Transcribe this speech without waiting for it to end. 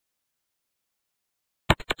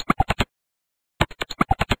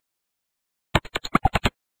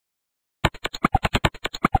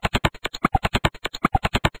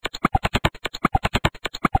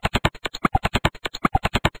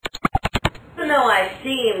though I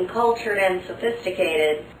seem cultured and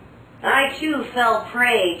sophisticated, I too fell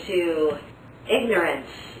prey to ignorance.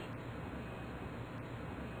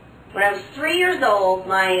 When I was 3 years old,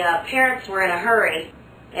 my parents were in a hurry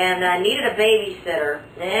and needed a babysitter,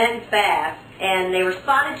 and fast, and they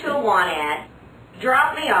responded to a want ad,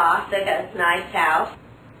 dropped me off at a nice house.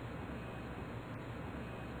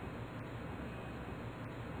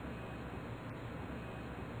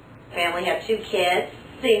 Family had 2 kids,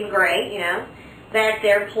 seemed great, you know, back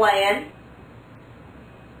there playing.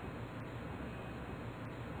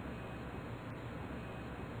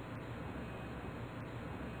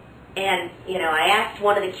 And, you know, I asked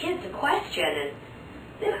one of the kids a question, and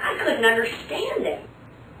then I couldn't understand it.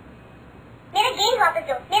 मेरा game वापस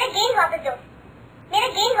दो, मेरा game वापस दो, मेरा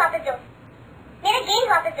game वापस दो, मेरा गेम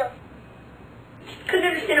वापस दो. Couldn't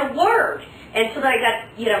understand a word. And so then I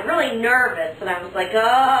got, you know, really nervous, and I was like,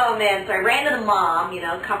 oh man. So I ran to the mom, you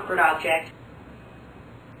know, comfort object.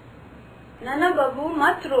 नाना बाबू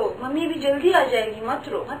मत रो, mummy भी जल्दी आ जाएगी, मत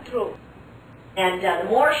रो, मत रो. And the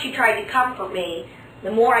more she tried to comfort me,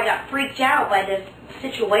 the more I got freaked out by this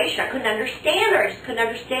situation. I couldn't understand her. I just couldn't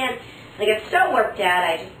understand. I got so worked out,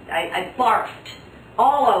 I barfed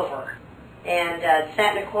all over and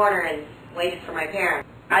sat in a corner and waited for my parents.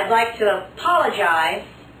 I'd like to apologize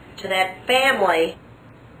to that family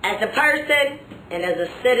as a person and as a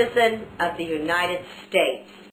citizen of the United States.